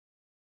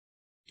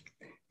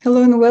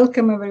Hello and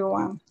welcome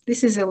everyone.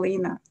 This is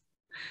Alena.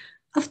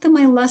 After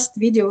my last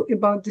video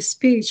about the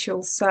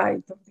spiritual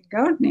side of the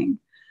gardening,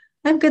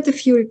 I've got a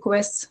few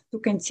requests to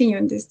continue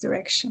in this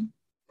direction.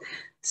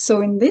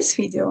 So in this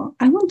video,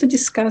 I want to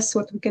discuss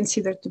what we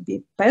consider to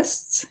be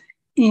pests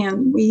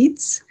and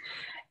weeds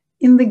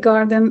in the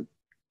garden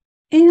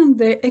and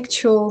their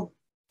actual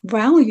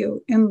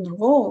value and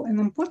role, an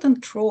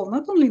important role,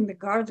 not only in the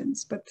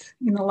gardens, but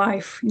in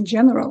life in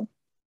general,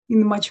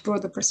 in a much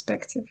broader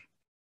perspective.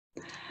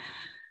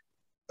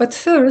 But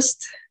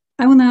first,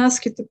 I want to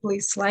ask you to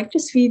please like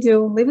this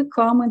video, leave a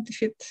comment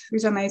if it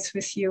resonates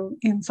with you,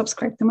 and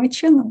subscribe to my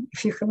channel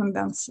if you haven't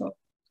done so.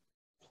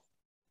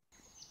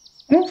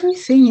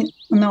 Everything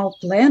on our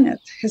planet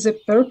has a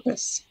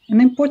purpose, an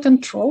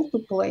important role to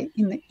play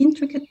in the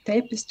intricate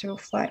tapestry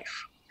of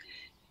life.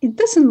 It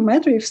doesn't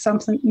matter if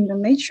something in the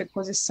nature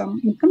causes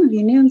some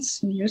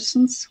inconvenience,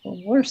 nuisance, or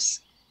worse.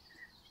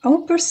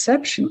 Our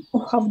perception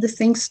of how the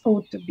things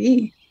ought to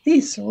be,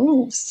 these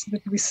rules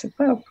that we set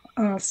up,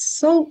 are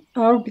so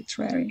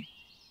arbitrary.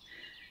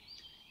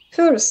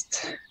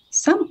 First,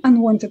 some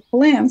unwanted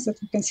plants that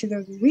we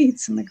consider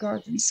weeds in the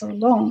gardens or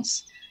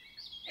lawns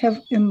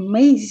have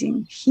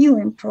amazing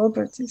healing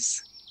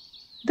properties.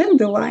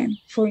 Dandelion,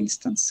 for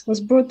instance,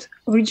 was brought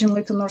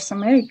originally to North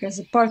America as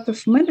a part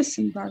of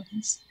medicine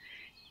gardens,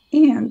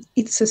 and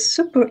it's a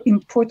super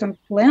important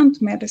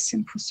plant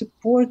medicine for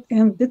support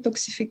and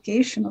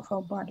detoxification of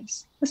our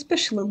bodies,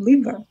 especially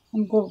liver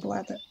and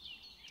gallbladder.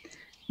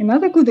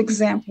 Another good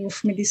example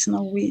of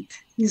medicinal weed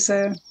is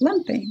a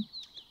plantain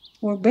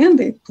or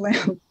band-aid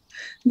plant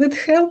that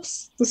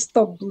helps to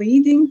stop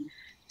bleeding,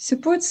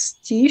 supports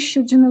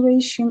tissue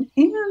generation,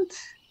 and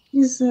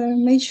is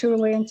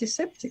naturally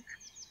antiseptic.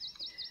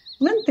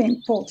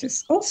 Plantain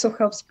poultice also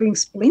helps bring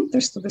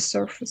splinters to the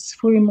surface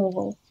for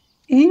removal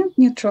and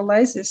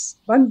neutralizes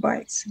bug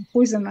bites and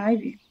poison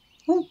ivy,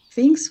 all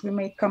things we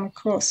may come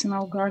across in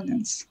our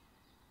gardens.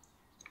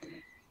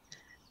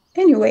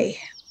 Anyway,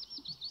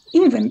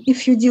 even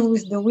if you deal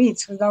with the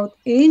weeds without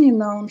any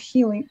known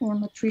healing or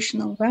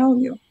nutritional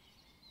value,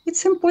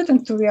 it's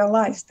important to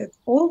realize that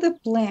all the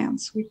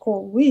plants we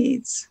call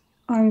weeds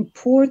are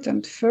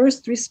important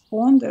first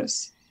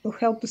responders to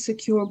help to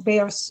secure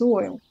bare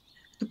soil,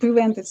 to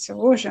prevent its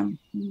erosion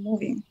and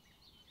moving.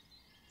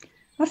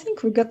 I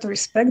think we got to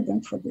respect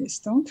them for this,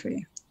 don't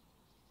we?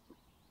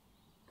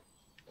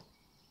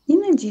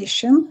 In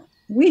addition,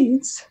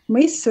 weeds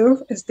may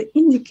serve as the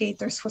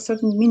indicators for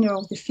certain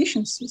mineral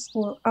deficiencies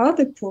or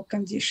other poor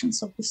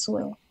conditions of the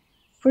soil.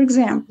 For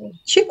example,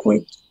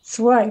 chickweed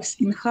thrives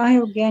in high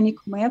organic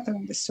matter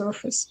on the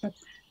surface, but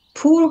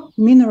poor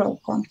mineral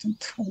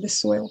content of the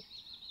soil.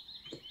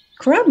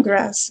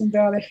 Crabgrass, on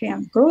the other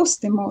hand, grows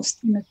the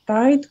most in a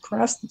tight,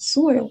 crusted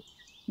soil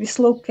with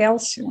low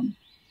calcium,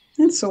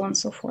 and so on and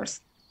so forth.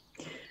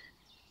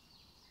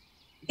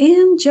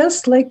 And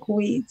just like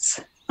weeds,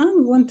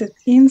 unwanted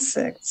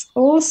insects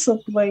also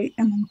play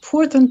an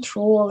important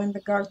role in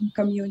the garden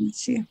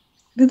community.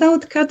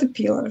 Without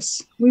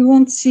caterpillars, we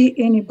won't see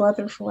any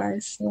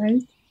butterflies,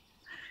 right?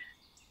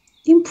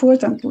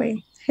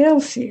 Importantly,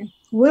 healthy,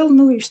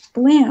 well-nourished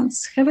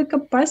plants have a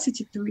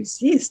capacity to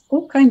resist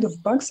all kinds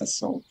of bugs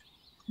assault.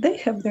 They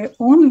have their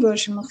own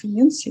version of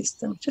immune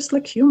system, just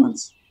like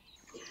humans,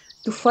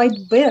 to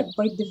fight back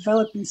by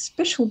developing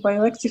special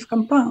bioactive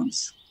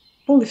compounds,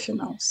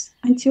 polyphenols,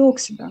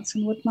 antioxidants,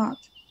 and whatnot.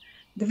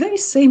 The very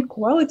same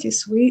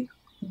qualities we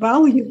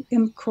value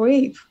and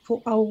crave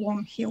for our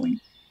own healing.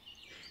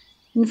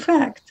 In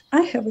fact,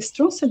 I have a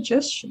strong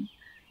suggestion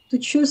to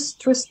choose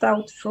stressed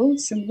out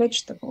fruits and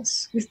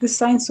vegetables with the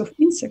signs of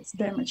insect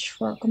damage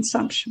for our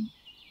consumption.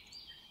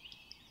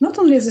 Not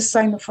only as a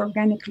sign of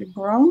organically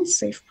grown,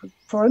 safe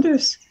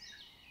produce,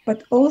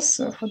 but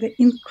also for the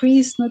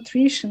increased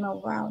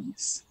nutritional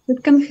values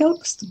that can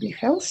help us to be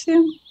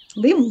healthier,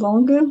 live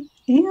longer,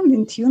 and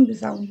in tune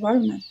with our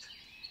environment.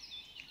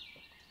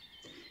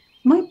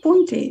 My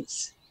point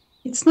is,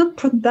 it's not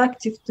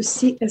productive to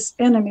see as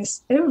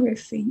enemies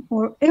everything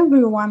or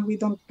everyone we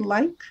don't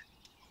like.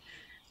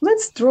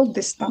 Let's drop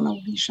this tunnel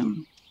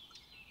vision,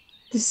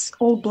 this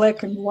all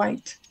black and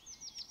white.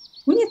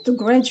 We need to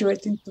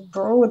graduate into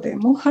broader,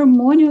 more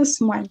harmonious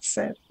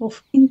mindset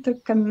of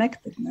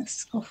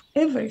interconnectedness of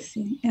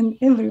everything and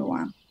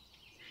everyone,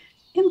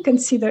 and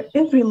consider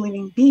every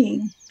living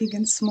being, big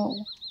and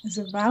small, as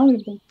a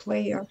valuable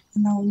player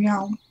in our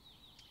realm.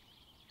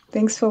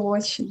 Thanks for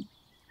watching.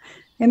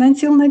 And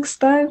until next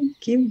time,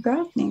 keep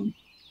gardening.